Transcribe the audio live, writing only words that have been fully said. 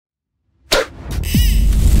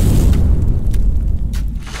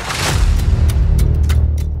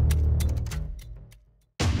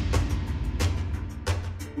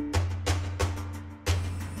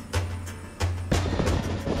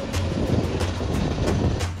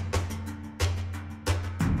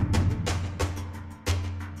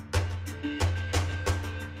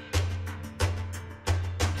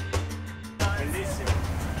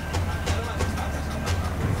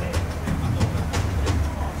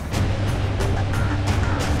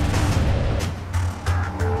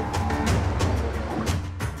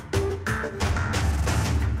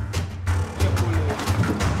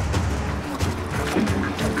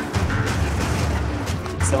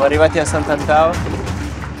Siamo arrivati a Sant'Antao,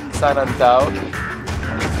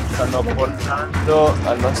 stanno portando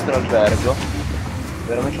al nostro albergo,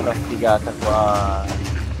 veramente una figata qua,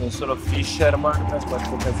 non solo fisherman,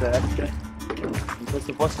 quattro casette, in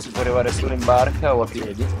questo posto si può arrivare solo in barca o a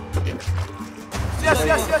piedi.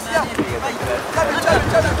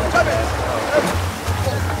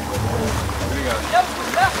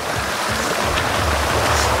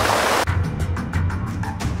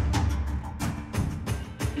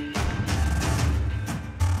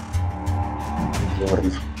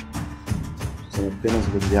 Buongiorno, siamo appena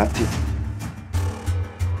svegliati,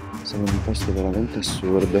 siamo in un posto veramente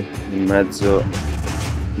assurdo, in mezzo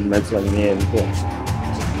al niente.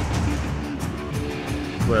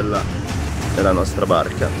 Quella è la nostra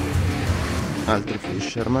barca, altri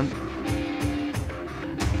fisherman.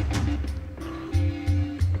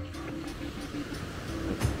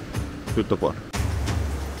 Tutto qua.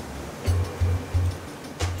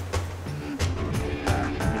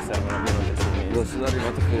 Non sono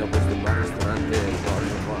arrivato fino a questo ristorante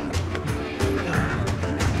sogno qua.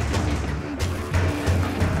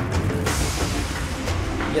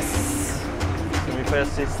 Yes! Se mi fai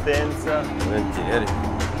assistenza. Volentieri.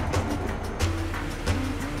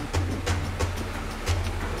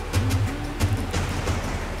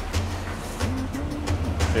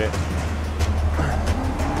 Sì.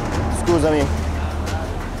 Scusami.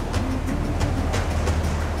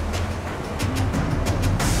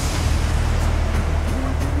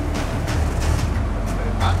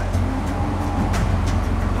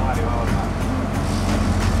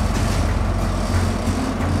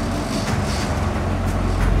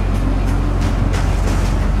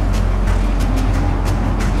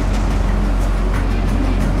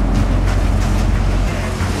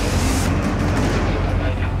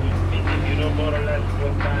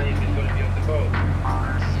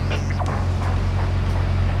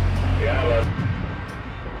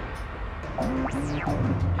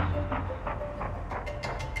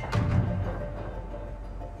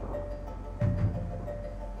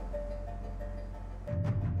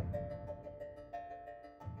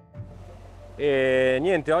 E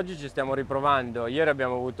niente, oggi ci stiamo riprovando. Ieri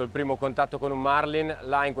abbiamo avuto il primo contatto con un marlin,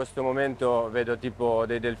 là in questo momento vedo tipo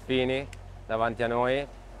dei delfini davanti a noi,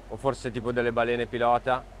 o forse tipo delle balene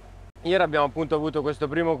pilota. Ieri abbiamo appunto avuto questo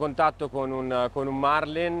primo contatto con un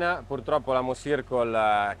marlin, purtroppo l'Amo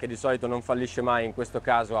Circle, che di solito non fallisce mai, in questo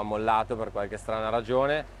caso ha mollato per qualche strana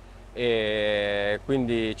ragione, e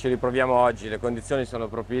quindi ci riproviamo oggi. Le condizioni sono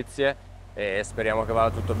propizie e speriamo che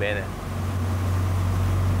vada tutto bene.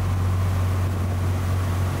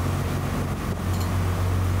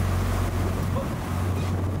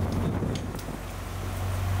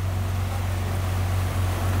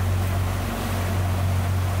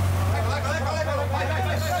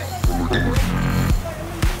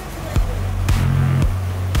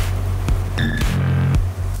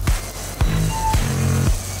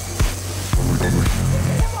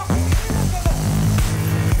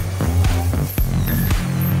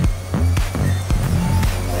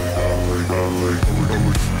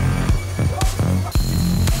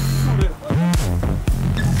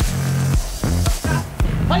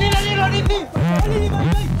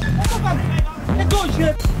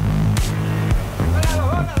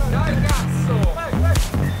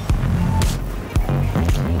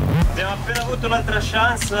 Abbiamo appena avuto un'altra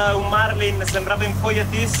chance, un marlin sembrava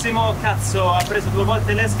infoiatissimo, cazzo, ha preso 2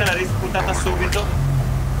 volte l'esca e l'ha risputata subito.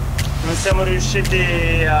 Non siamo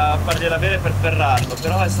riusciti a fargliela bene per ferrarlo,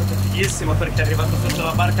 però è stato fighissimo perché è arrivato sotto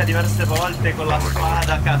la barca diverse volte con la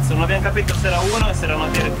spada, cazzo, non abbiamo capito se era uno e se erano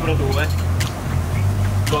addirittura 2.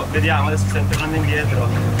 Boh, vediamo, adesso stiamo tornando indietro.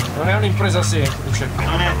 Non è un'impresa semplice.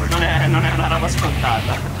 Non è una roba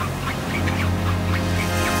scontata.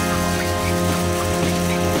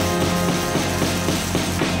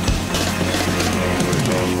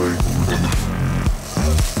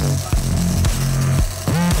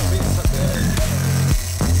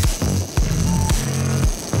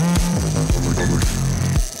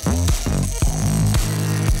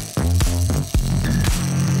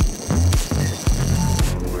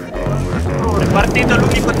 È partito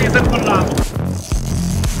l'unico teaser con l'amo.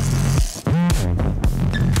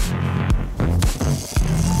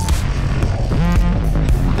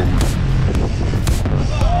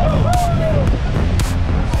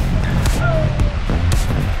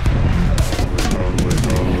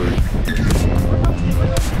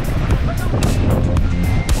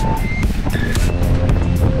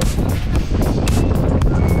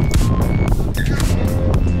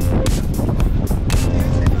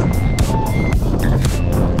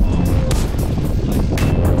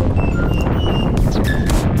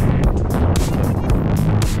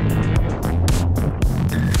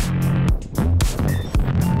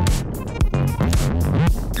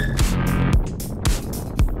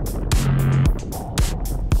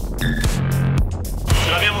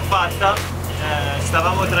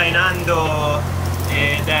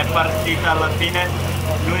 è partita alla fine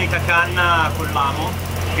l'unica canna con l'amo,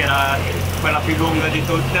 che era quella più lunga di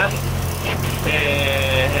tutte,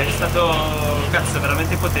 e è stato, cazzo,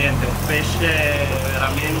 veramente potente, un pesce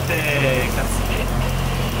veramente cazzino.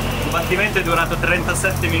 Il combattimento è durato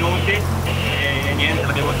 37 minuti e niente,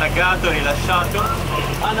 l'abbiamo taggato, rilasciato.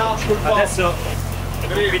 Ah no, adesso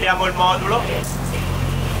vediamo il modulo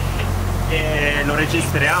e lo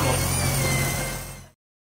registriamo.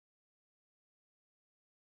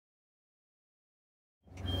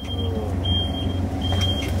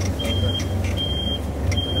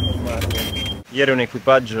 Ieri un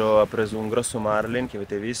equipaggio ha preso un grosso marlin che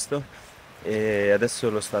avete visto e adesso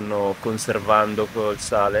lo stanno conservando col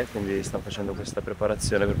sale, quindi stanno facendo questa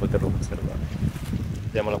preparazione per poterlo conservare.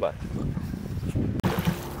 Vediamo la barca.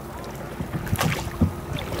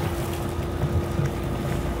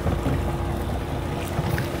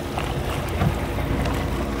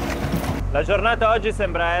 La giornata oggi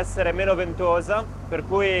sembra essere meno ventosa, per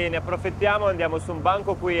cui ne approfittiamo, andiamo su un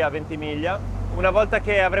banco qui a Ventimiglia. Una volta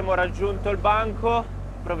che avremo raggiunto il banco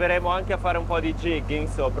proveremo anche a fare un po' di jigging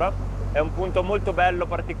sopra. È un punto molto bello,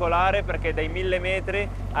 particolare, perché dai 1000 metri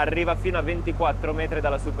arriva fino a 24 metri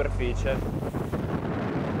dalla superficie.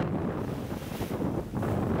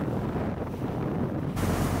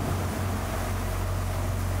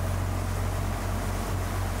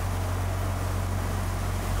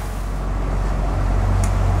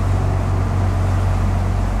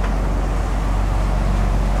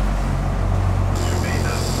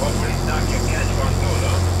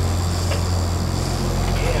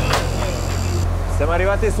 Siamo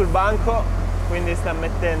arrivati sul banco, quindi stiamo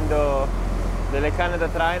mettendo delle canne da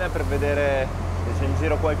traina per vedere se c'è in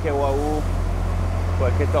giro qualche wahoo,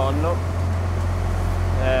 qualche tonno.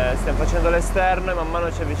 Stiamo facendo l'esterno e man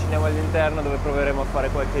mano ci avviciniamo all'interno, dove proveremo a fare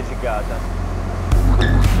qualche giggata.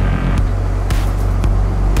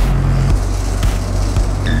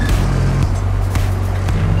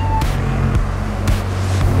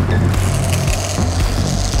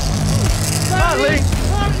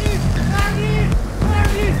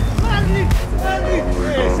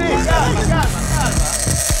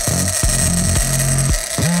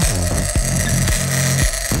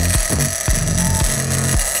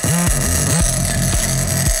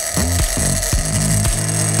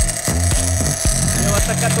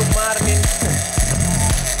 Attaccato un marlin.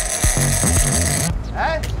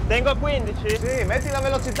 Tengo a 15? Sì, metti la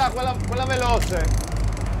velocità, quella veloce.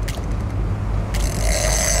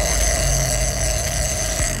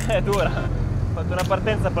 È dura. Ho fatto una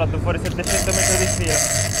partenza, ho fatto fuori 700 metri di filo.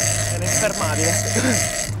 Era infermabile.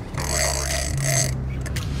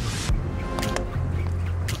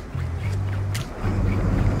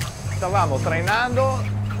 Stavamo trainando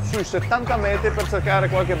sui 70 metri per cercare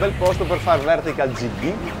qualche bel posto per fare vertical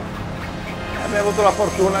jigging. Abbiamo avuto la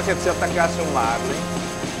fortuna che ci attaccasse un marlin.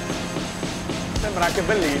 Sembra anche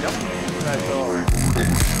bellino.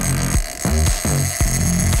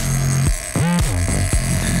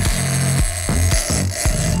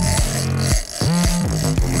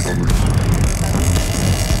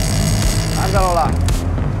 Andalo là.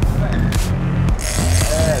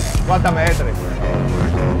 50 metri.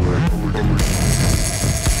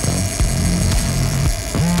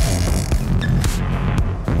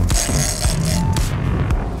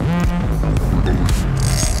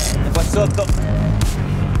 Qua sotto.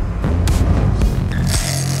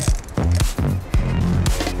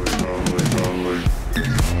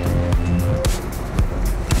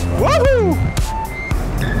 Woohoo!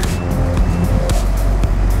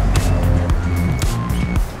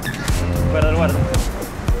 Guarda, guarda.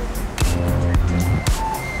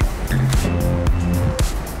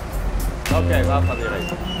 Ok, va direi.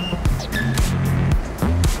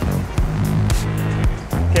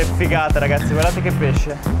 Che figata, ragazzi, guardate che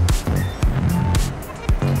pesce.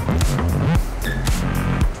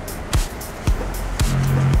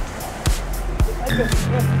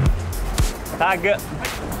 Tag.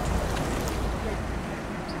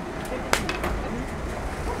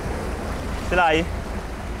 Ce l'hai?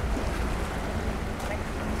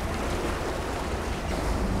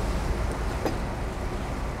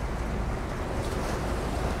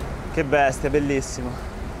 Che bestia, bellissimo.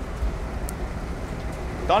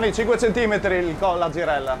 Tony, 5 cm la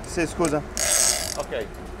girella. Sì, scusa. Ok.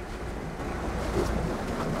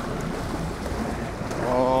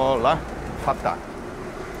 Oh là, fatta.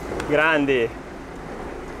 Grandi.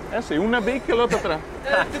 Eh sì, una becca e l'altra tre.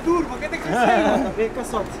 Te turbo, che te cresceva? Ben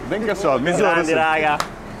cassotti. Ben cassotti, misura. Grandi, raga.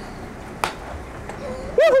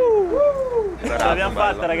 Ce l'abbiamo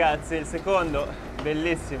fatta, ragazzi, il secondo.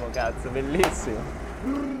 Bellissimo, cazzo, bellissimo.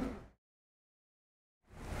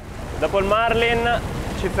 Dopo il marlin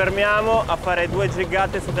ci fermiamo a fare 2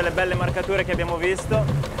 giggate su delle belle marcature che abbiamo visto.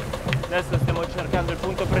 Adesso stiamo cercando il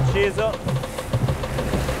punto preciso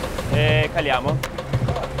e caliamo.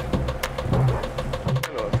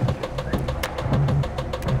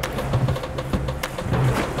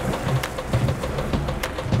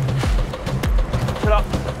 Ce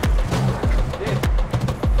l'ho.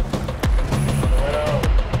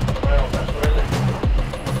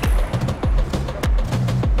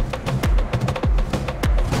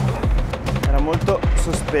 Era molto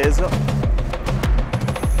sospeso.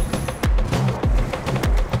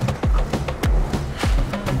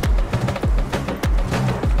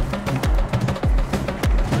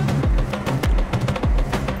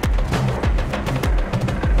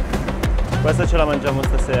 Questa ce la mangiamo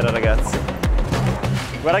stasera, ragazzi.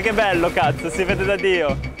 Guarda che bello, cazzo, si vede da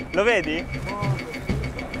Dio. Lo vedi?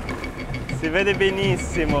 Si vede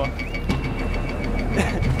benissimo.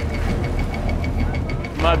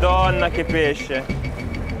 Madonna, che pesce.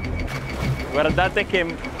 Guardate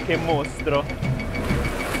che mostro.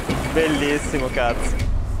 Bellissimo, cazzo.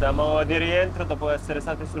 Siamo di rientro dopo essere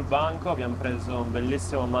stati sul banco. Abbiamo preso un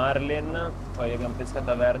bellissimo marlin. Poi abbiamo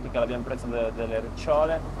pescato a vertical, abbiamo preso delle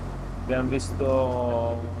ricciole. Abbiamo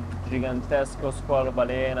visto un gigantesco squalo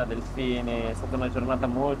balena, delfini, è stata una giornata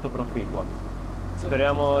molto proficua.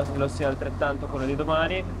 Speriamo lo sia altrettanto quello di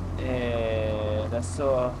domani e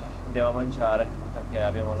adesso andiamo a mangiare perché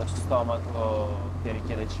abbiamo lo stomaco che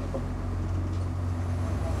richiede cibo.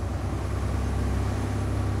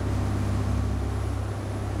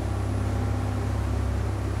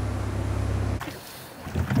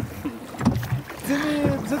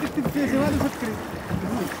 بزاد التلفزيون هذا فكري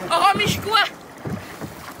Oh, مشكوة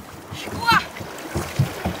مشكوة.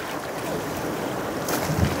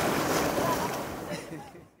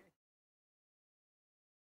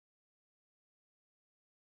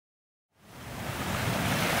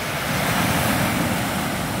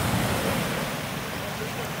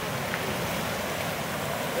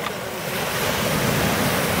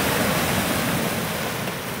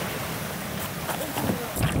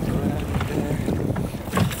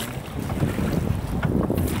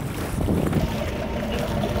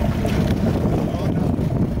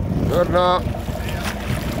 Buongiorno.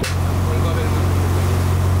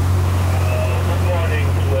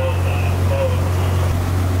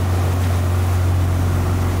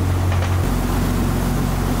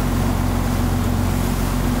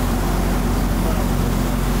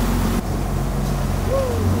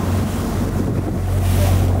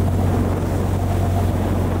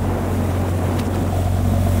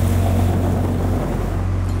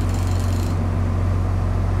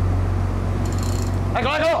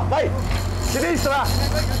 Ecco, ecco, vai! Sinistra!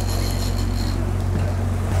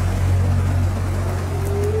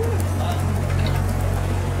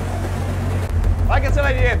 Vai che ce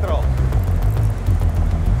l'hai dietro!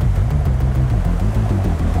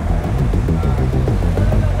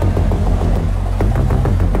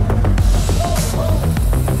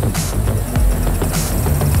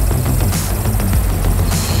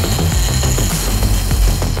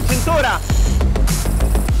 Cintura!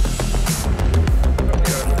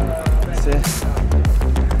 Sì.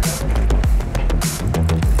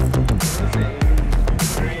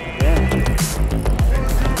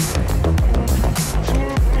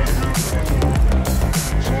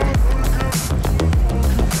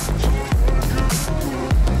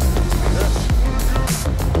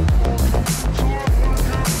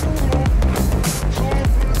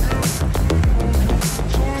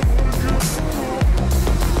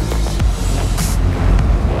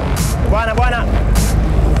 Buona, buona!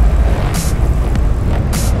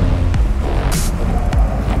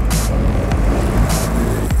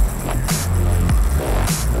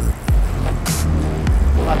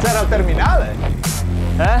 Ma c'era il terminale?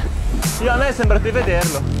 Io a me è sembrato di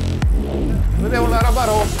vederlo. Vedevo una roba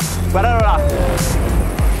rossa. Guardalo là!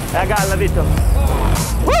 È a galla, Vito!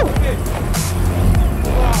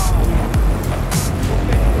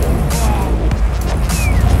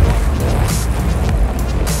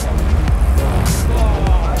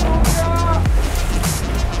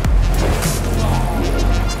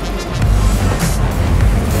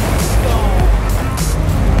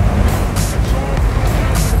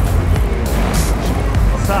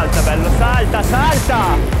 Salta, bello, salta, salta!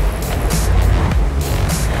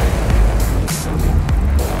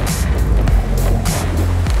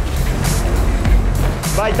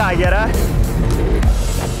 Vai Tiger, eh?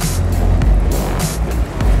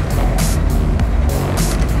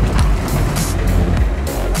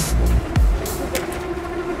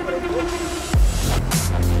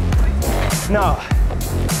 No,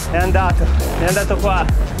 è andato qua.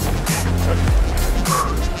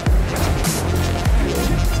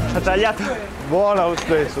 tagliato? Buona lo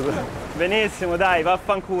stesso. Benissimo, dai,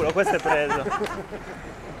 vaffanculo, questo è preso.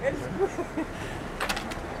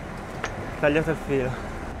 Tagliato il filo.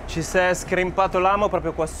 Ci si è scrimpato l'amo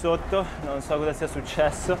proprio qua sotto, non so cosa sia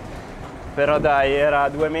successo, però dai, era a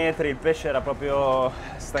 2 metri, il pesce era proprio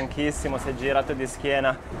stanchissimo, si è girato di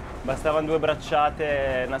schiena, bastavano 2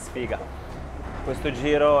 bracciate, una sfiga. Questo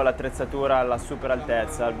giro l'attrezzatura alla super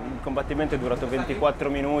altezza, il combattimento è durato 24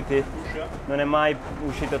 minuti, non è mai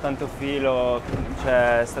uscito tanto filo,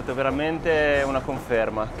 cioè è stato veramente una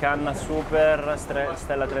conferma. Canna super,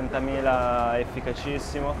 stella 30.000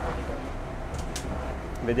 efficacissimo.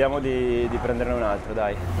 Vediamo di prenderne un altro,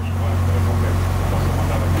 dai.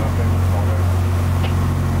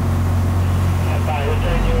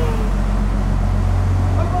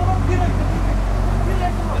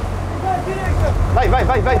 Vai, vai,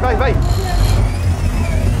 vai, vai, vai, vai!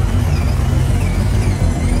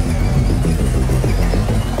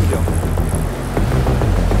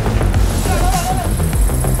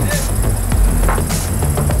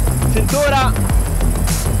 Cintura!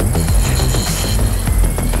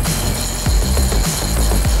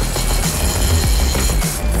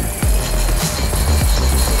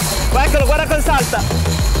 Eccolo, guarda come salta!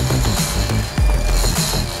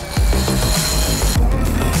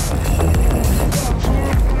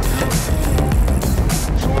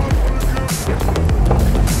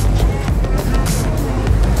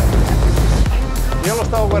 Io lo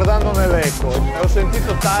stavo guardando nell'eco e ho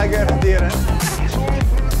sentito Tiger dire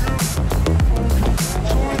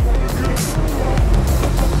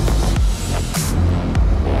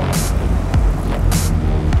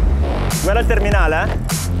guarda il terminale, eh?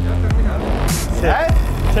 Sì.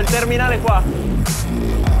 C'è il terminale qua.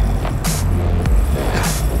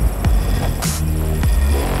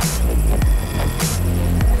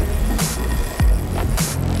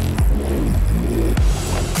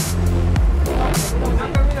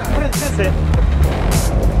 Sì.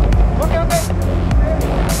 ok.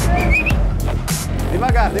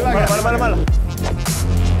 Divagare, divagare. Mala. Ho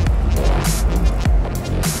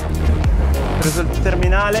preso il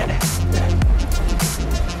terminale,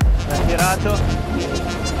 l'ha tirato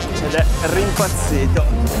ed è rimpazzito.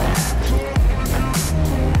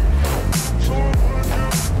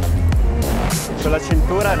 Con la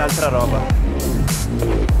cintura è un'altra roba.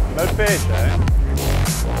 Bel pesce, eh?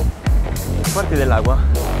 Porti dell'acqua? A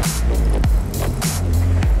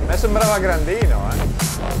me sembrava grandino, eh?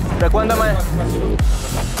 Da quando ma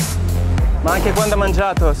anche quando ha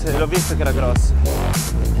mangiato, l'ho visto che era grosso.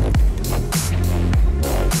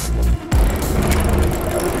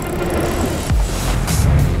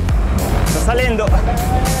 Sta salendo.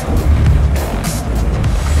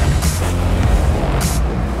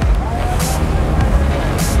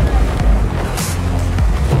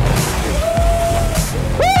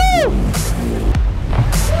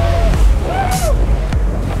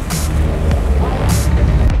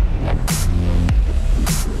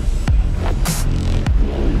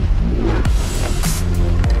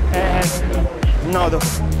 Nodo.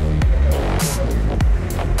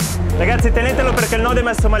 Ragazzi, tenetelo perché il nodo è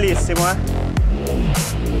messo malissimo, eh.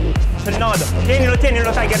 C'è il nodo. Tienilo,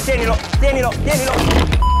 Tiger, tienilo.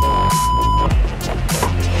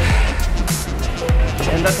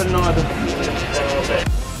 È andato il nodo.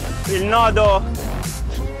 Il nodo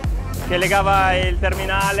che legava il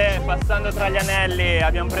terminale, passando tra gli anelli,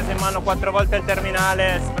 abbiamo preso in mano 4 volte il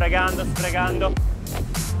terminale, sfregando.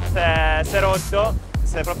 Si è rotto,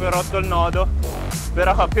 si è proprio rotto il nodo.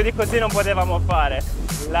 Però più di così non potevamo fare.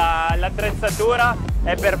 L'attrezzatura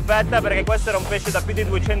è perfetta perché questo era un pesce da più di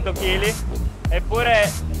 200 kg, eppure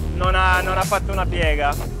non ha fatto una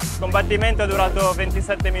piega. Il combattimento è durato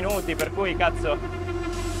 27 minuti, per cui cazzo,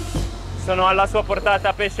 sono alla sua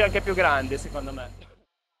portata pesci anche più grandi, secondo me.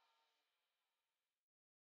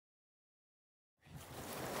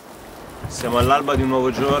 Siamo all'alba di un nuovo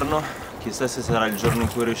giorno. Chissà se sarà il giorno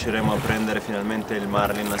in cui riusciremo a prendere finalmente il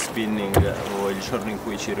marlin a spinning o il giorno in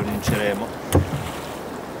cui ci rinunceremo.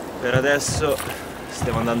 Per adesso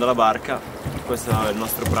stiamo andando alla barca, questo è il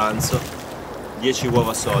nostro pranzo, 10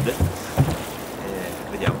 uova sode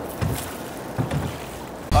e vediamo.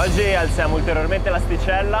 Oggi alziamo ulteriormente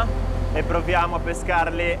l'asticella e proviamo a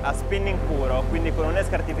pescarli a spinning puro, quindi con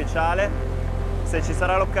un'esca artificiale. Se ci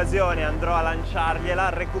sarà l'occasione andrò a lanciargliela, a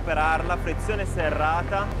recuperarla, frizione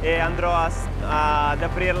serrata, e andrò ad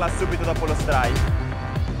aprirla subito dopo lo strike.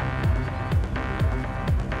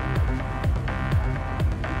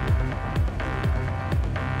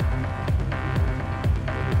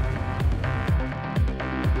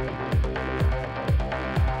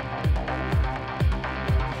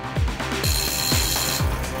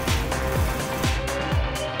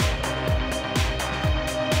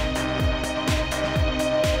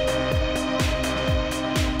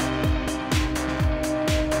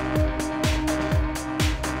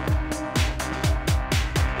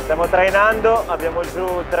 Stiamo trainando, abbiamo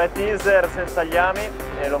giù 3 teaser senza gli ami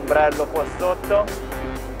e l'ombrello qua sotto.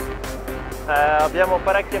 Abbiamo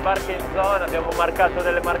parecchie barche in zona, abbiamo marcato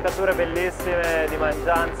delle marcature bellissime di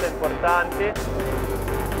mangianze importanti.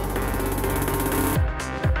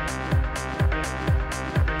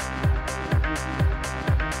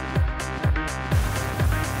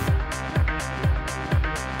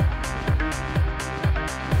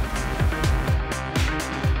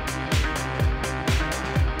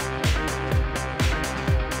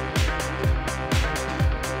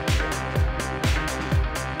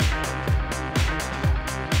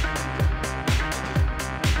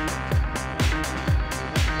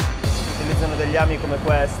 Degli ami come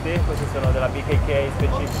questi sono della BKK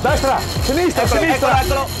specifica. Destra, sinistra, Eccolo, sinistra,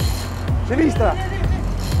 eccolo. sinistra.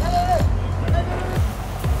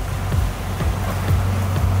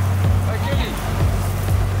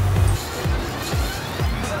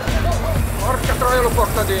 Porca troia, lo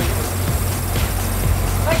porta dentro.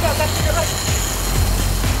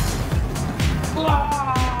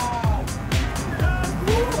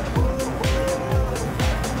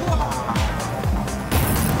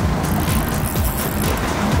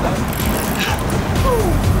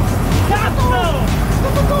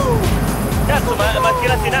 Cazzo, ma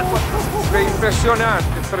tirati in acqua! Beh,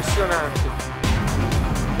 impressionante, impressionante.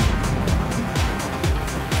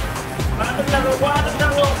 Guardalo,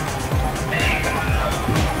 guardalo!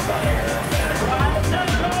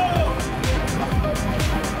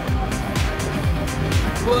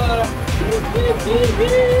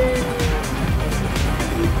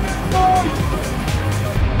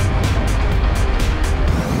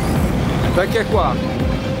 Perché qua?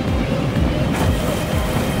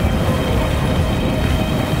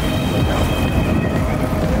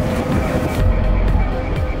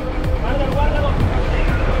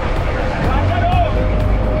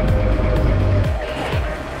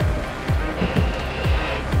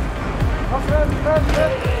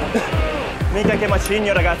 Mica che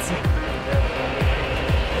macigno, ragazzi!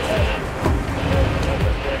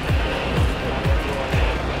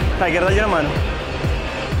 Tiger, dagli una mano!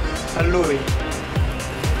 A lui!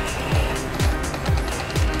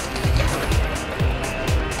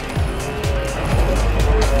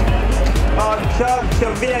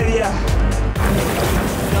 Occhio, via via!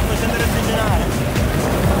 Stiamo facendo refrigerare!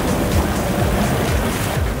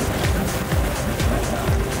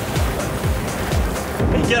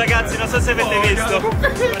 Minchia ragazzi, non so se avete visto,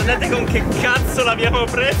 guardate con che cazzo l'abbiamo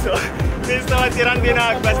preso, mi stava tirando in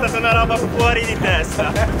acqua, è stata una roba fuori di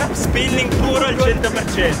testa, spilling puro al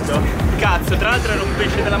 100%, cazzo, tra l'altro era un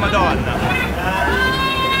pesce della Madonna.